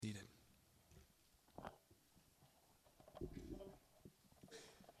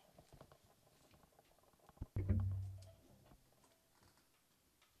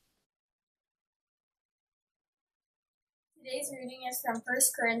Today's reading is from 1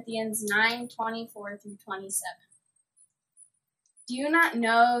 Corinthians 9:24 through 27. Do you not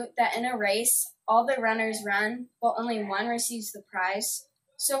know that in a race all the runners run, but only one receives the prize?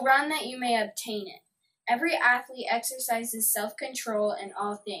 So run that you may obtain it. Every athlete exercises self-control in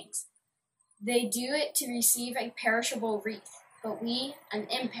all things. They do it to receive a perishable wreath, but we an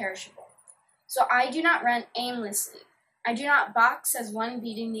imperishable. So I do not run aimlessly. I do not box as one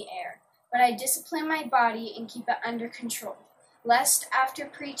beating the air, but I discipline my body and keep it under control, lest after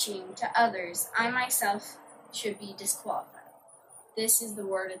preaching to others I myself should be disqualified. This is the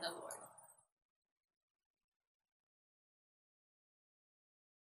word of the Lord.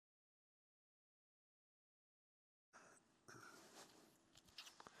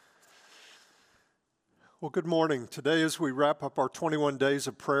 Well, good morning. Today, as we wrap up our 21 days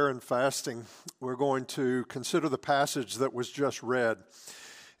of prayer and fasting, we're going to consider the passage that was just read.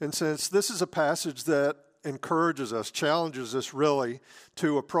 And since this is a passage that encourages us, challenges us really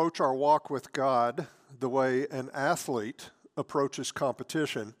to approach our walk with God the way an athlete approaches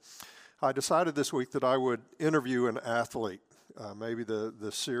competition, I decided this week that I would interview an athlete, maybe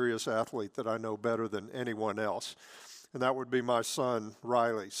the serious athlete that I know better than anyone else. And that would be my son,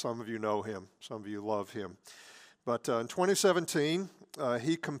 Riley. Some of you know him. Some of you love him. But in 2017,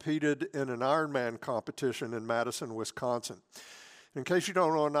 he competed in an Ironman competition in Madison, Wisconsin. In case you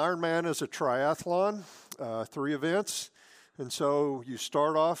don't know, an Ironman is a triathlon, 3 events. And so you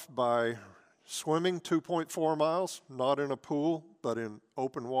start off by swimming 2.4 miles, not in a pool, but in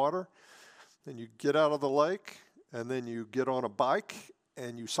open water. Then you get out of the lake, and then you get on a bike,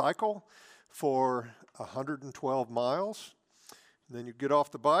 and you cycle for 112 miles. And then you get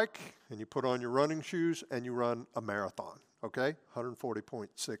off the bike and you put on your running shoes and you run a marathon, okay?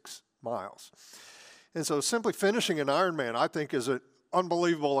 140.6 miles. And so simply finishing an Ironman, I think, is an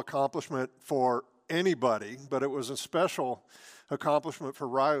unbelievable accomplishment for anybody, but it was a special accomplishment for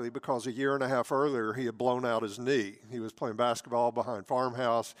Riley because a year and a half earlier he had blown out his knee. He was playing basketball behind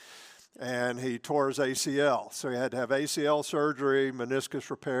Farmhouse, and he tore his ACL. So he had to have ACL surgery, meniscus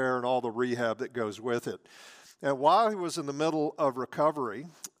repair, and all the rehab that goes with it. And while he was in the middle of recovery,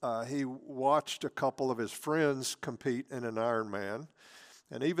 he watched a couple of his friends compete in an Ironman.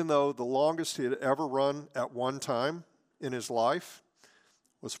 And even though the longest he had ever run at one time in his life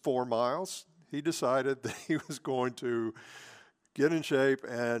was 4 miles, he decided that he was going to get in shape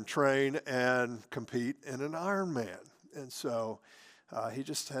and train and compete in an Ironman. And so he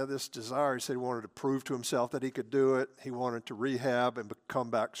just had this desire. He said he wanted to prove to himself that he could do it. He wanted to rehab and come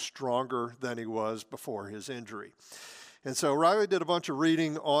back stronger than he was before his injury. And so Riley did a bunch of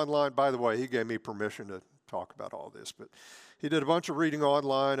reading online. By the way, he gave me permission to talk about all this, but he did a bunch of reading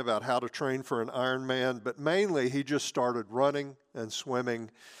online about how to train for an Ironman, but mainly he just started running and swimming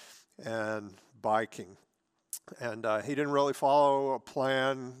and biking. And he didn't really follow a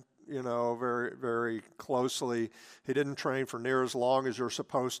plan, very, very closely. He didn't train for near as long as you're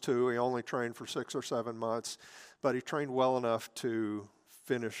supposed to. He only trained for 6 or 7 months, but he trained well enough to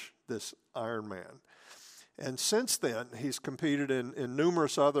finish this Ironman. And since then, he's competed in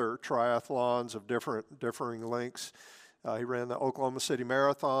numerous other triathlons of differing lengths. He ran the Oklahoma City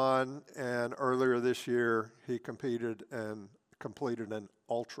Marathon, and earlier this year, he competed and completed an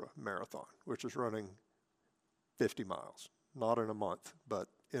ultra marathon, which is running 50 miles, not in a month, but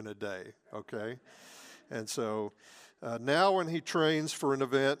in a day, okay? And so now when he trains for an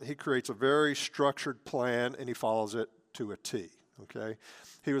event, he creates a very structured plan and he follows it to a T, okay?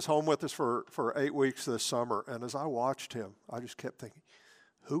 He was home with us for 8 weeks this summer, and as I watched him, I just kept thinking,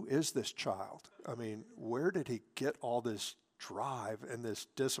 who is this child? I mean, where did he get all this drive and this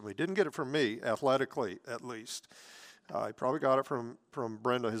discipline? He didn't get it from me, athletically at least. He probably got it from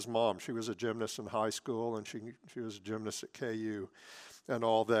Brenda, his mom. She was a gymnast in high school, and she was a gymnast at KU and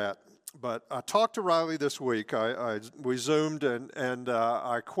all that. But I talked to Riley this week. We Zoomed, and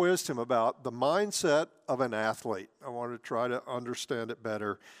I quizzed him about the mindset of an athlete. I wanted to try to understand it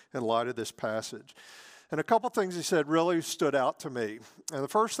better in light of this passage. And a couple things he said really stood out to me. And the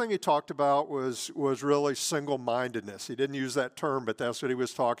first thing he talked about was really single-mindedness. He didn't use that term, but that's what he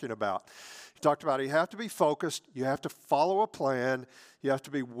was talking about. He talked about you have to be focused, you have to follow a plan, you have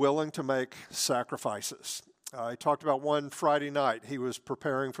to be willing to make sacrifices. He talked about one Friday night. He was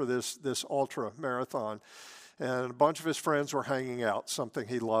preparing for this ultra marathon, and a bunch of his friends were hanging out, something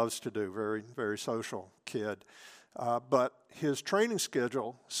he loves to do, very, very social kid. But his training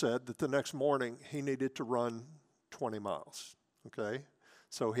schedule said that the next morning he needed to run 20 miles, okay?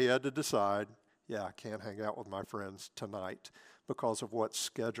 So he had to decide, I can't hang out with my friends tonight because of what's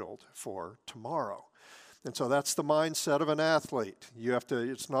scheduled for tomorrow. And so that's the mindset of an athlete.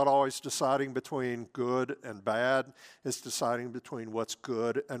 It's not always deciding between good and bad. It's deciding between what's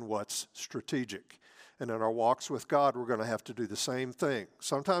good and what's strategic. And in our walks with God, we're going to have to do the same thing.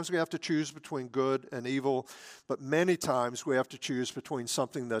 Sometimes we have to choose between good and evil, but many times we have to choose between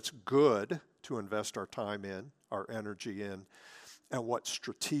something that's good to invest our time in, our energy in, and what's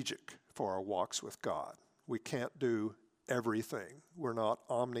strategic for our walks with God. We can't do everything. We're not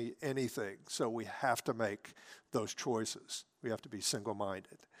anything, so we have to make those choices. We have to be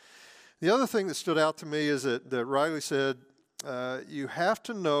single-minded. The other thing that stood out to me is that Riley said, you have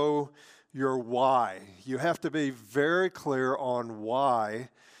to know your why. You have to be very clear on why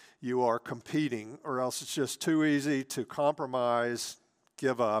you are competing, or else it's just too easy to compromise,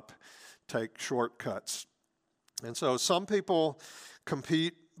 give up, take shortcuts. And so some people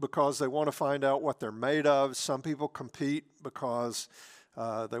compete because they want to find out what they're made of. Some people compete because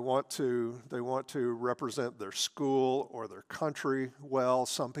they want to represent their school or their country well.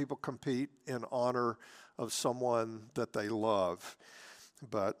 Some people compete in honor of someone that they love.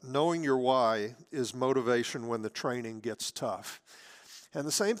 But knowing your why is motivation when the training gets tough. And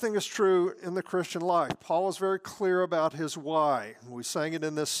the same thing is true in the Christian life. Paul is very clear about his why. We sang it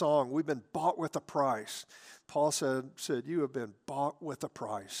in this song. We've been bought with a price. Paul said, you have been bought with a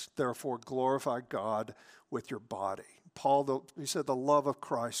price. Therefore, glorify God with your body. He said the love of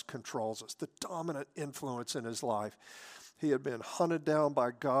Christ controls us, the dominant influence in his life. He had been hunted down by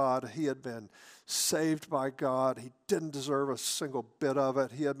God. He had been saved by God. He didn't deserve a single bit of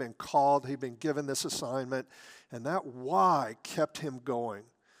it. He had been called. He'd been given this assignment. And that why kept him going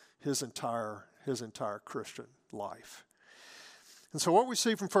his entire Christian life. And so what we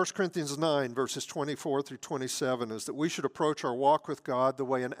see from 1 Corinthians 9, verses 24 through 27, is that we should approach our walk with God the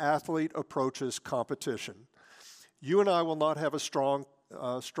way an athlete approaches competition. You and I will not have a strong,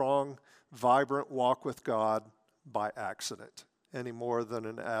 vibrant walk with God by accident, any more than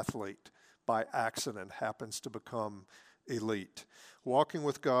an athlete by accident happens to become elite. Walking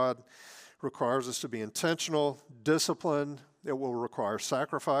with God requires us to be intentional, disciplined. It will require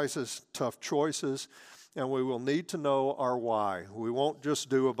sacrifices, tough choices, and we will need to know our why. We won't just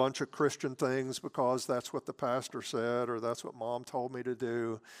do a bunch of Christian things because that's what the pastor said or that's what mom told me to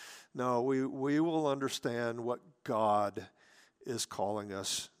do. No, we will understand what God is calling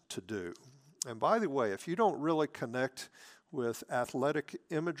us to do. And by the way, if you don't really connect with athletic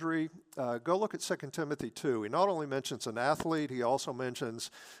imagery, go look at 2 Timothy 2. He not only mentions an athlete, he also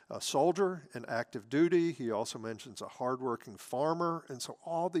mentions a soldier in active duty. He also mentions a hardworking farmer. And so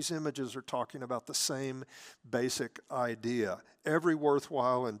all these images are talking about the same basic idea. Every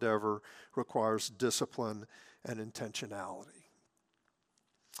worthwhile endeavor requires discipline and intentionality.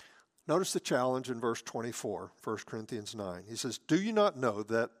 Notice the challenge in verse 24, 1 Corinthians 9. He says, "Do you not know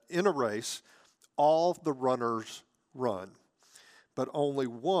that in a race all the runners run, but only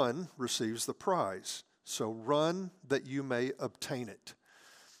one receives the prize? So run that you may obtain it."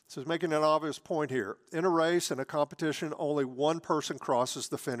 So he's making an obvious point here. In a race, in a competition, only one person crosses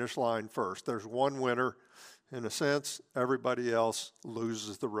the finish line first. There's one winner. In a sense, everybody else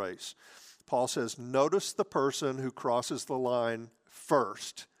loses the race. Paul says, notice the person who crosses the line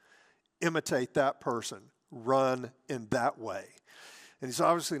first. Imitate that person. Run in that way. And he's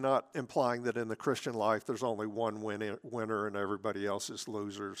obviously not implying that in the Christian life there's only one winner and everybody else is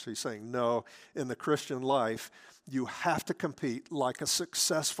losers. He's saying, no, in the Christian life, you have to compete like a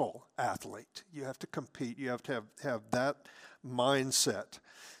successful athlete. You have to compete. You have to have that mindset.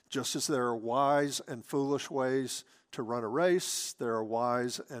 Just as there are wise and foolish ways to run a race, there are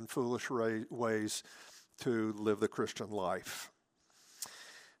wise and foolish ways to live the Christian life.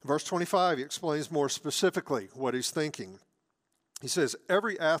 In verse 25, he explains more specifically what he's thinking. He says,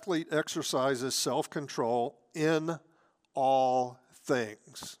 every athlete exercises self-control in all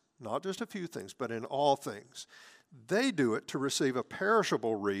things. Not just a few things, but in all things. They do it to receive a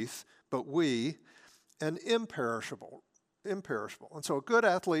perishable wreath, but we an imperishable. And so a good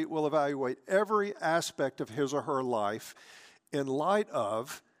athlete will evaluate every aspect of his or her life in light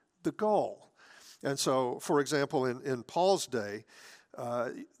of the goal. And so, for example, in Paul's day,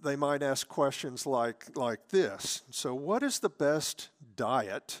 they might ask questions like this. So what is the best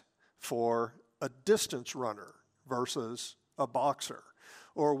diet for a distance runner versus a boxer?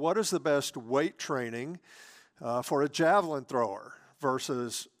 Or what is the best weight training for a javelin thrower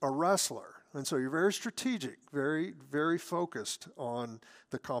versus a wrestler? And so you're very strategic, very, very focused on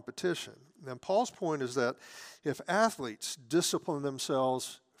the competition. And Paul's point is that if athletes discipline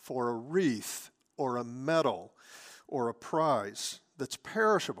themselves for a wreath or a medal or a prize that's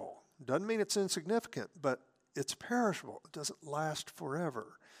perishable, doesn't mean it's insignificant, but it's perishable. It doesn't last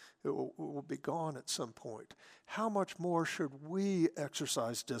forever. It will be gone at some point. How much more should we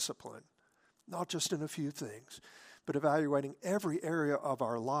exercise discipline? Not just in a few things, but evaluating every area of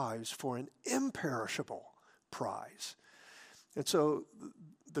our lives for an imperishable prize. And so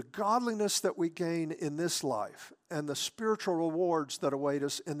the godliness that we gain in this life and the spiritual rewards that await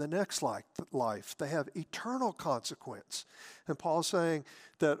us in the next life, they have eternal consequence. And Paul's saying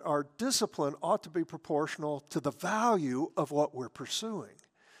that our discipline ought to be proportional to the value of what we're pursuing.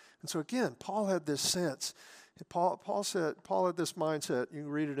 And so again, Paul had this sense. Paul had this mindset. You can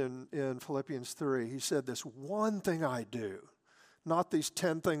read it in Philippians 3. He said, this one thing I do, not these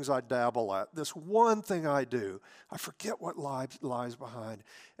 10 things I dabble at. This one thing I do, I forget what lies behind,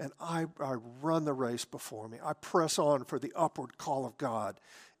 and I run the race before me. I press on for the upward call of God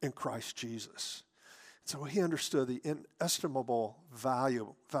in Christ Jesus. So he understood the inestimable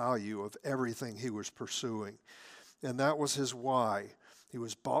value of everything he was pursuing. And that was his why. He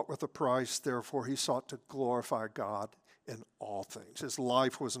was bought with a price, therefore he sought to glorify God in all things. His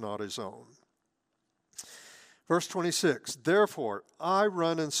life was not his own. Verse 26, therefore I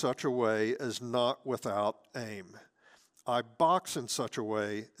run in such a way as not without aim. I box in such a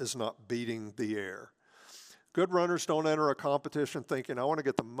way as not beating the air. Good runners don't enter a competition thinking, I want to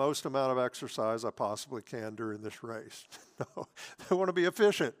get the most amount of exercise I possibly can during this race. No, they want to be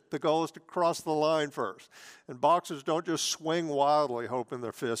efficient. The goal is to cross the line first. And boxers don't just swing wildly hoping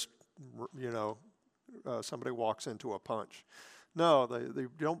their fist, somebody walks into a punch. No, they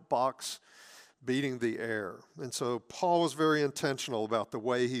don't box beating the air. And so Paul was very intentional about the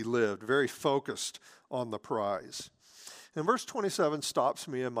way he lived, very focused on the prize. And verse 27 stops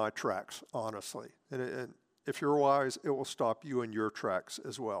me in my tracks, honestly. And if you're wise, it will stop you in your tracks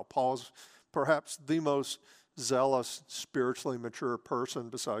as well. Paul's perhaps the most zealous, spiritually mature person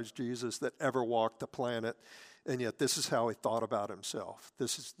besides Jesus that ever walked the planet, and yet this is how he thought about himself.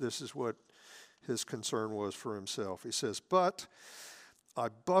 This is what his concern was for himself. He says, but I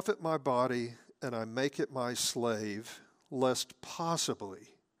buffet my body and I make it my slave, lest possibly,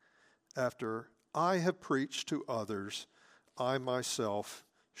 after I have preached to others, I myself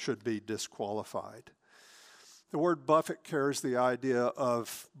should be disqualified. The word buffet carries the idea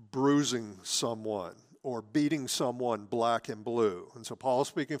of bruising someone or beating someone black and blue. And so Paul's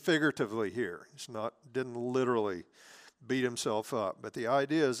speaking figuratively here. Didn't literally beat himself up. But the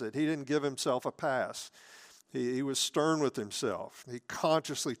idea is that he didn't give himself a pass. He was stern with himself. He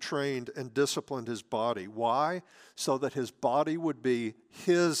consciously trained and disciplined his body. Why? So that his body would be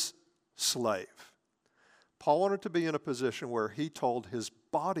his slave. Paul wanted to be in a position where he told his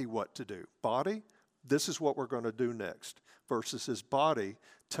body what to do. Body, this is what we're going to do next, versus his body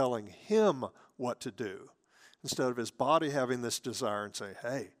telling him what to do. Instead of his body having this desire and saying,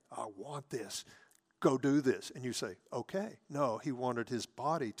 hey, I want this, go do this. And you say, okay. No, he wanted his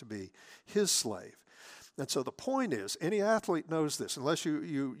body to be his slave. And so the point is, any athlete knows this. Unless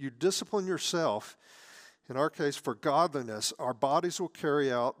you discipline yourself, in our case for godliness, our bodies will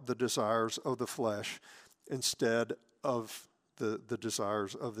carry out the desires of the flesh instead of the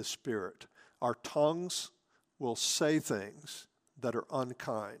desires of the Spirit. Our tongues will say things that are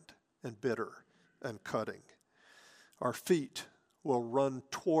unkind and bitter and cutting. Our feet will run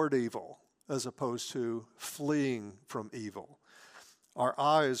toward evil as opposed to fleeing from evil. Our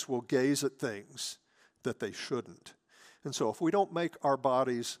eyes will gaze at things that they shouldn't. And so if we don't make our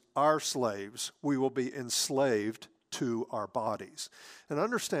bodies our slaves, we will be enslaved to our bodies. And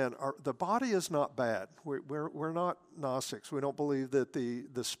understand, the body is not bad. We're not Gnostics. We don't believe that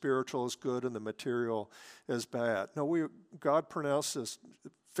the spiritual is good and the material is bad. No, God pronounced this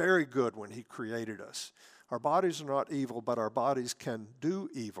very good when he created us. Our bodies are not evil, but our bodies can do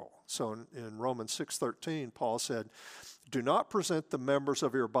evil. So in Romans 6:13, Paul said, do not present the members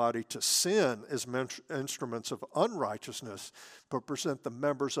of your body to sin as instruments of unrighteousness, but present the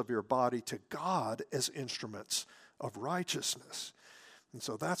members of your body to God as instruments of righteousness. And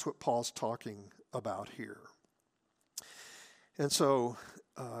so that's what Paul's talking about here. And so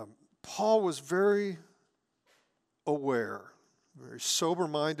Paul was very aware, very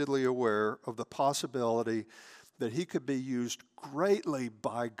sober-mindedly aware of the possibility that he could be used greatly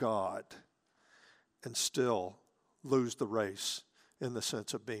by God and still lose the race in the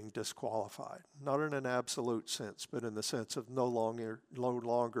sense of being disqualified. Not in an absolute sense, but in the sense of no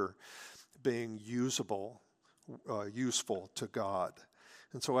longer being useful to God.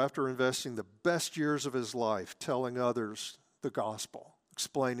 And so after investing the best years of his life telling others the gospel,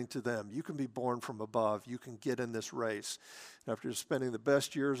 explaining to them, you can be born from above, you can get in this race. After spending the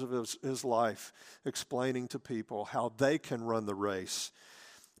best years of his life explaining to people how they can run the race,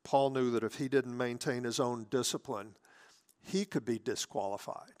 Paul knew that if he didn't maintain his own discipline, he could be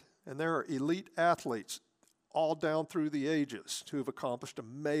disqualified. And there are elite athletes all down through the ages who have accomplished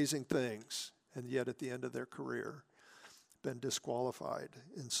amazing things, and yet at the end of their career, been disqualified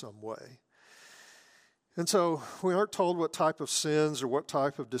in some way. And so we aren't told what type of sins or what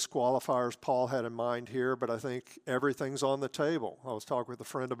type of disqualifiers Paul had in mind here, but I think everything's on the table. I was talking with a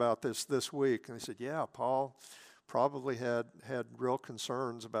friend about this week, and he said, yeah, Paul probably had real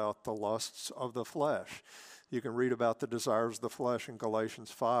concerns about the lusts of the flesh. You can read about the desires of the flesh in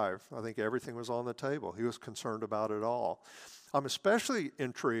Galatians 5. I think everything was on the table. He was concerned about it all. I'm especially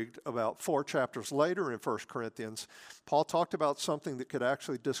intrigued about 4 chapters later in 1 Corinthians. Paul talked about something that could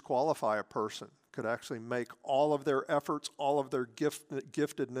actually disqualify a person, could actually make all of their efforts, all of their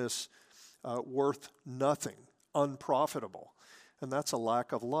giftedness worth nothing, unprofitable. And that's a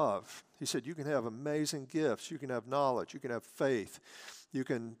lack of love. He said you can have amazing gifts, you can have knowledge, you can have faith, you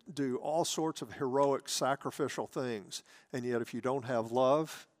can do all sorts of heroic, sacrificial things, and yet if you don't have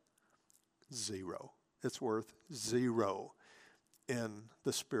love, zero. It's worth zero in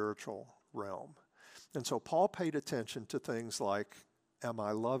the spiritual realm. And so Paul paid attention to things like, am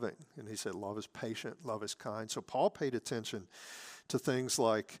I loving? And he said, love is patient, love is kind. So Paul paid attention to things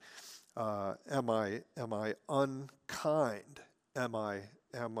like, am I unkind? Am I?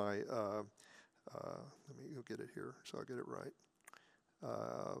 Let me go get it here so I get it right.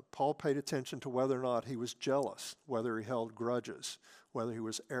 Paul paid attention to whether or not he was jealous, whether he held grudges, whether he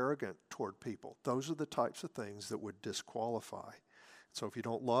was arrogant toward people. Those are the types of things that would disqualify. So if you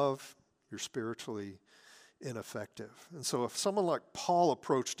don't love, you're spiritually ineffective. And so if someone like Paul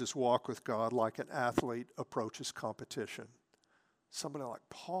approached his walk with God like an athlete approaches competition, somebody like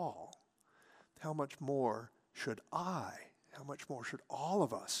Paul, how much more should I, how much more should all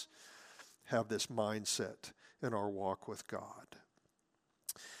of us have this mindset in our walk with God?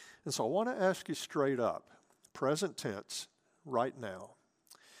 And so I want to ask you straight up, present tense, right now,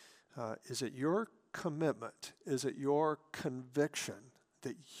 is it your commitment, is it your conviction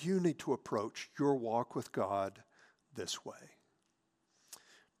that you need to approach your walk with God this way?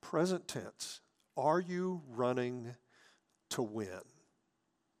 Present tense, are you running to win?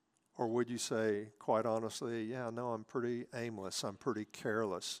 Or would you say, quite honestly, yeah, no, I'm pretty aimless, I'm pretty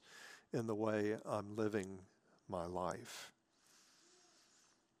careless in the way I'm living my life?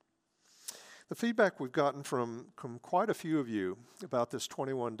 The feedback we've gotten from quite a few of you about this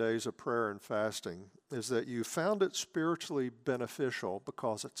 21 days of prayer and fasting is that you found it spiritually beneficial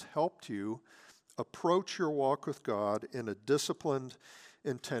because it's helped you approach your walk with God in a disciplined,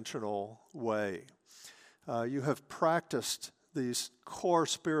 intentional way. You have practiced these core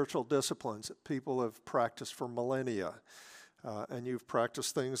spiritual disciplines that people have practiced for millennia. And you've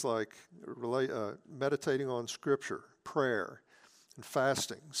practiced things like meditating on Scripture, prayer, and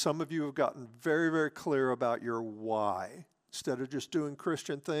fasting. Some of you have gotten very, very clear about your why. Instead of just doing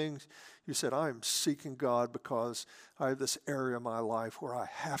Christian things, you said, I'm seeking God because I have this area of my life where I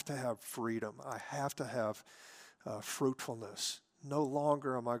have to have freedom. I have to have fruitfulness. No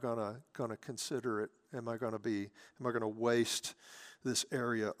longer am I going to consider it. Am I going to waste this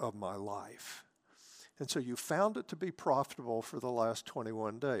area of my life? And so you found it to be profitable for the last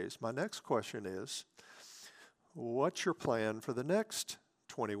 21 days. My next question is, what's your plan for the next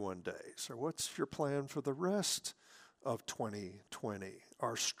 21 days? Or what's your plan for the rest of 2020?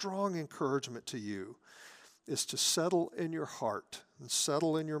 Our strong encouragement to you is to settle in your heart and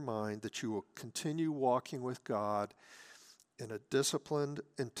settle in your mind that you will continue walking with God in a disciplined,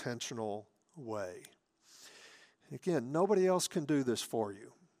 intentional way. And again, nobody else can do this for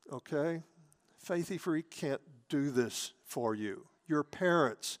you, okay? Faithy Freak can't do this for you. Your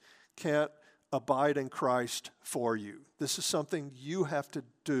parents can't abide in Christ for you. This is something you have to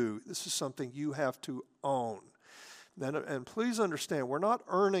do. This is something you have to own. And please understand, we're not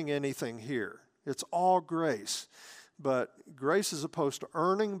earning anything here. It's all grace. But grace is opposed to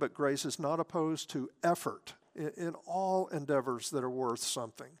earning, but grace is not opposed to effort. In all endeavors that are worth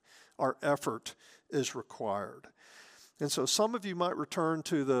something, our effort is required. And so some of you might return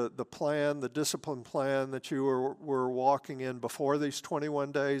to the plan, the discipline plan that you were walking in before these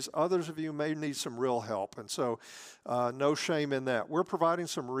 21 days. Others of you may need some real help. And so no shame in that. We're providing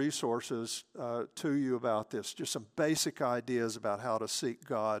some resources to you about this, just some basic ideas about how to seek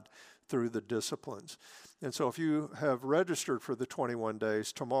God through the disciplines. And so if you have registered for the 21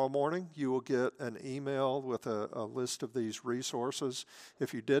 days, tomorrow morning you will get an email with a list of these resources.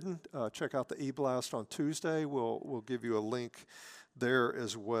 If you didn't, check out the e-blast on Tuesday. We'll give you a link there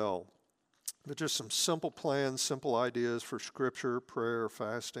as well. But just some simple plans, simple ideas for Scripture, prayer,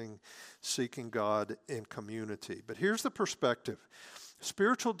 fasting, seeking God in community. But here's the perspective.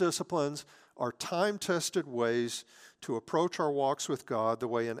 Spiritual disciplines are time-tested ways to approach our walks with God the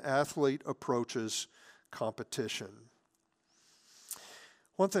way an athlete approaches competition.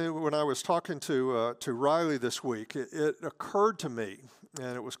 One thing, when I was talking to Riley this week, it occurred to me,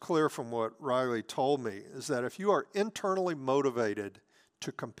 and it was clear from what Riley told me, is that if you are internally motivated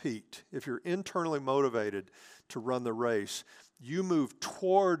to compete, if you're internally motivated to run the race, you move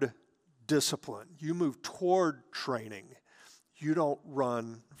toward discipline, you move toward training. You don't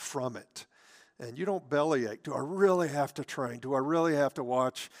run from it. And you don't bellyache. Do I really have to train? Do I really have to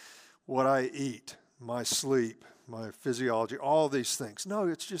watch what I eat, my sleep, my physiology, all these things? No,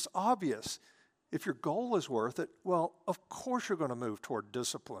 it's just obvious. If your goal is worth it, well, of course you're going to move toward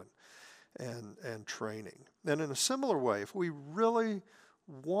discipline and training. And in a similar way, if we really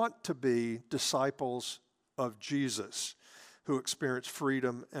want to be disciples of Jesus who experience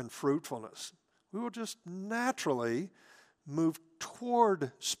freedom and fruitfulness, we will just naturally move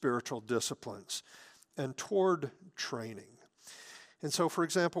toward spiritual disciplines and toward training. And so, for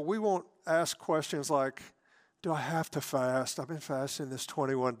example, we won't ask questions like, do I have to fast? I've been fasting this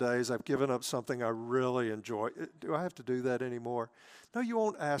 21 days. I've given up something I really enjoy. Do I have to do that anymore? No, you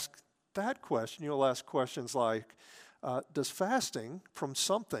won't ask that question. You'll ask questions like, does fasting from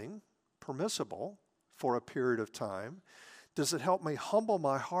something permissible for a period of time, does it help me humble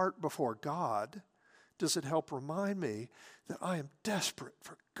my heart before God? Does it help remind me that I am desperate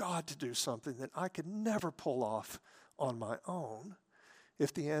for God to do something that I could never pull off on my own?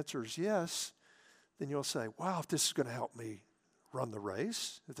 If the answer is yes, then you'll say, wow, if this is going to help me run the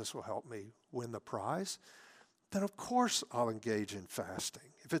race, if this will help me win the prize, then of course I'll engage in fasting.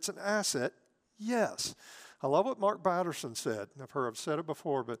 If it's an asset, yes. I love what Mark Batterson said. I've said it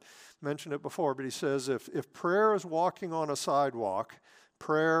before, but mentioned it before, but he says, if prayer is walking on a sidewalk,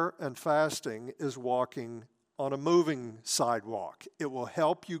 prayer and fasting is walking on a moving sidewalk. It will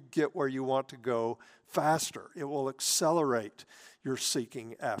help you get where you want to go faster. It will accelerate your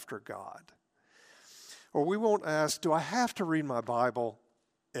seeking after God. Or we won't ask, do I have to read my Bible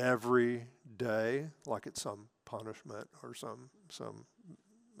every day, like it's some punishment or some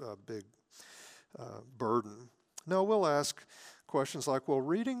big burden? No, we'll ask questions like, well,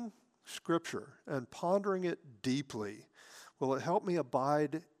 reading Scripture and pondering it deeply, will it help me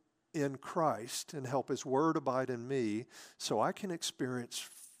abide in Christ and help His Word abide in me so I can experience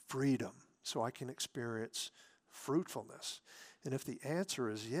freedom, so I can experience fruitfulness? And if the answer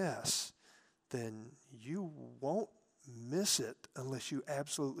is yes, then you won't miss it unless you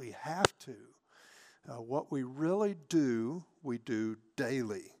absolutely have to. What we really do, we do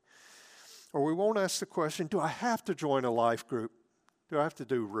daily. Or we won't ask the question, do I have to join a life group? Do I have to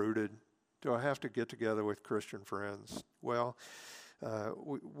do Rooted? Do I have to get together with Christian friends? Well,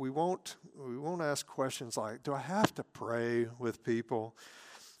 we won't ask questions like, do I have to pray with people?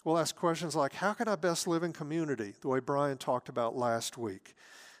 We'll ask questions like, how can I best live in community, the way Brian talked about last week?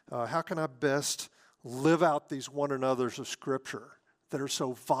 How can I best live out these one another's of Scripture that are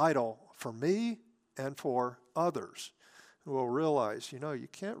so vital for me and for others? And we'll realize, you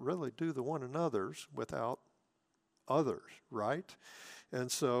can't really do the one another's without others, right?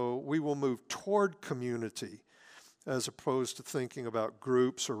 And so we will move toward community as opposed to thinking about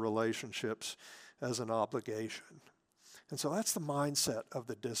groups or relationships as an obligation. And so that's the mindset of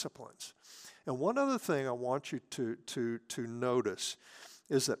the disciplines. And one other thing I want you to notice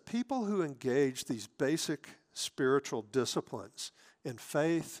is that people who engage these basic spiritual disciplines in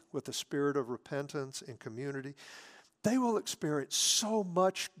faith, with a spirit of repentance, in community, they will experience so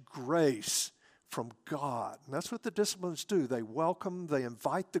much grace from God. And that's what the disciplines do. They welcome, they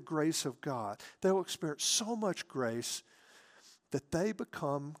invite the grace of God. They will experience so much grace that they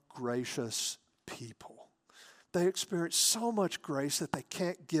become gracious people. They experience so much grace that they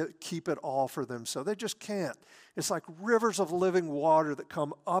can't keep it all for themselves. They just can't. It's like rivers of living water that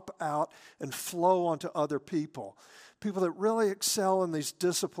come up, out, and flow onto other people. People that really excel in these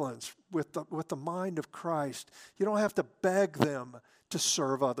disciplines with the mind of Christ. You don't have to beg them to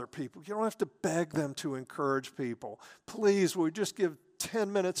serve other people. You don't have to beg them to encourage people. Please, will you just give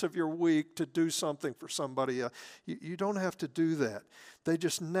 10 minutes of your week to do something for somebody else? You don't have to do that. They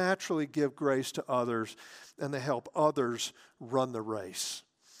just naturally give grace to others, and they help others run the race.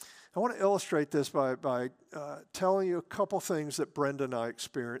 I want to illustrate this by telling you a couple things that Brenda and I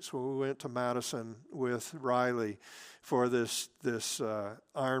experienced when we went to Madison with Riley for this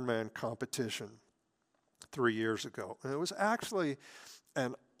Ironman competition 3 years ago. And it was actually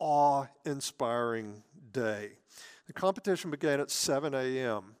an awe-inspiring day. The competition began at 7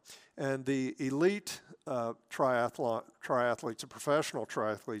 a.m., and the elite triathletes, the professional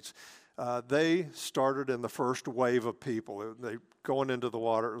triathletes, They started in the first wave of people. They going into the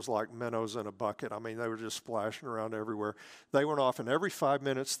water, it was like minnows in a bucket. I mean, they were just splashing around everywhere. They went off, and every 5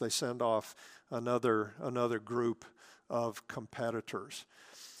 minutes they send off another group of competitors.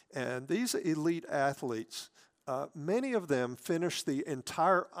 And these elite athletes, many of them finished the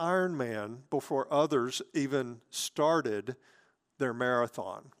entire Ironman before others even started their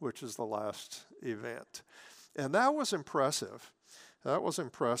marathon, which is the last event. And that was impressive. That was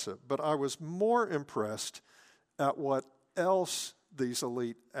impressive. But I was more impressed at what else these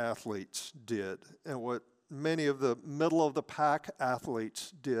elite athletes did and what many of the middle-of-the-pack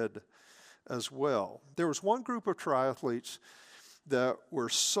athletes did as well. There was one group of triathletes that were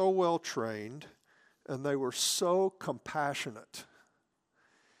so well trained and they were so compassionate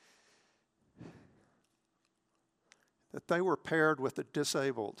that they were paired with a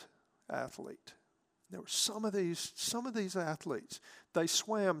disabled athlete. There were some of these athletes, they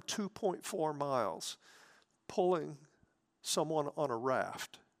swam 2.4 miles pulling someone on a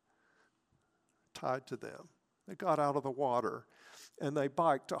raft tied to them. They got out of the water and they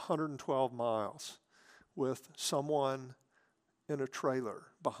biked 112 miles with someone in a trailer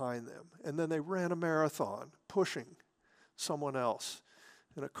behind them. And then they ran a marathon pushing someone else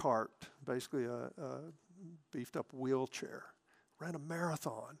in a cart, basically a beefed up wheelchair. Ran a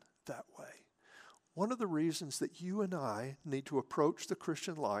marathon that way. One of the reasons that you and I need to approach the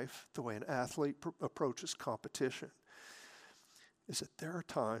Christian life the way an athlete approaches competition is that there are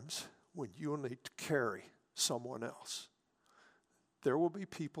times when you'll need to carry someone else. There will be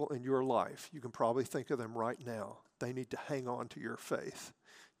people in your life, you can probably think of them right now, they need to hang on to your faith.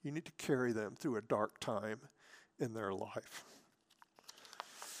 You need to carry them through a dark time in their life.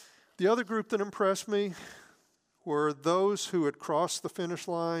 The other group that impressed me were those who had crossed the finish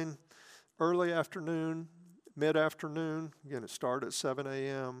line early afternoon, mid-afternoon. Again, it started at 7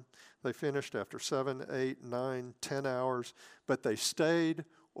 a.m. They finished after 7, 8, 9, 10 hours, but they stayed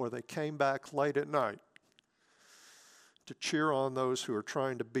or they came back late at night to cheer on those who are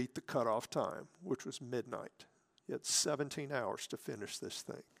trying to beat the cutoff time, which was midnight. You had 17 hours to finish this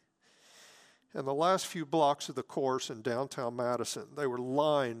thing. And the last few blocks of the course in downtown Madison, they were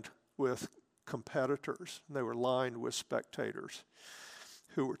lined with competitors. They were lined with spectators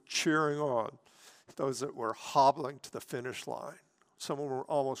who were cheering on those that were hobbling to the finish line. Some of them were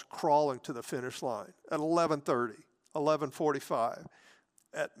almost crawling to the finish line at 11:30, 11:45,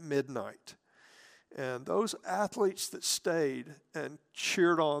 at midnight. And those athletes that stayed and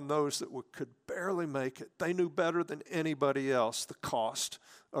cheered on those that could barely make it, they knew better than anybody else the cost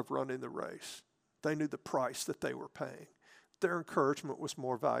of running the race. They knew the price that they were paying. Their encouragement was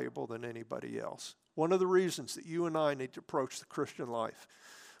more valuable than anybody else. One of the reasons that you and I need to approach the Christian life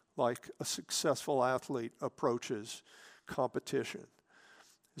like a successful athlete approaches competition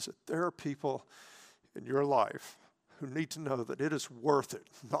is that there are people in your life who need to know that it is worth it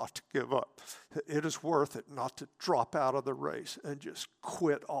not to give up. It is worth it not to drop out of the race and just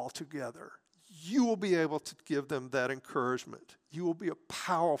quit altogether. You will be able to give them that encouragement. You will be a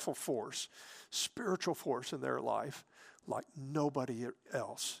powerful force, spiritual force in their life like nobody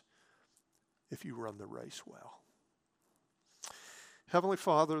else if you run the race well. Heavenly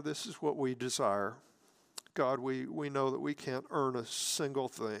Father, this is what we desire. God, we know that we can't earn a single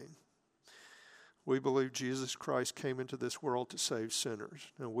thing. We believe Jesus Christ came into this world to save sinners,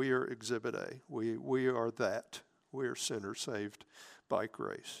 and we are Exhibit A. We are that. We are sinners saved by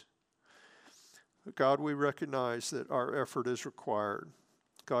grace. But God, we recognize that our effort is required.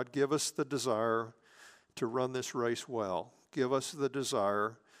 God, give us the desire to run this race well. Give us the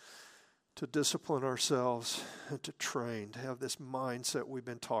desire to discipline ourselves and to train, to have this mindset we've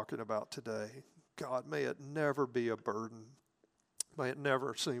been talking about today. God, may it never be a burden. May it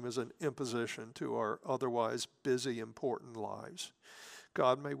never seem as an imposition to our otherwise busy, important lives.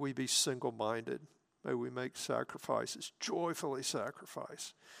 God, may we be single-minded. May we make sacrifices, joyfully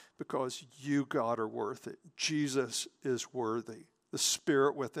sacrifice, because you, God, are worth it. Jesus is worthy. The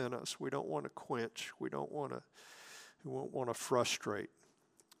Spirit within us, we don't want to quench. We won't want to frustrate.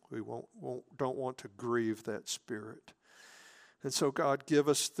 We don't want to grieve that Spirit. And so, God, give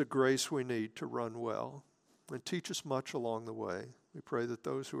us the grace we need to run well and teach us much along the way. We pray that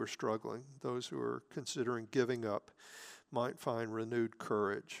those who are struggling, those who are considering giving up, might find renewed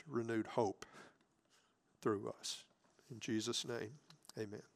courage, renewed hope through us. In Jesus' name, amen.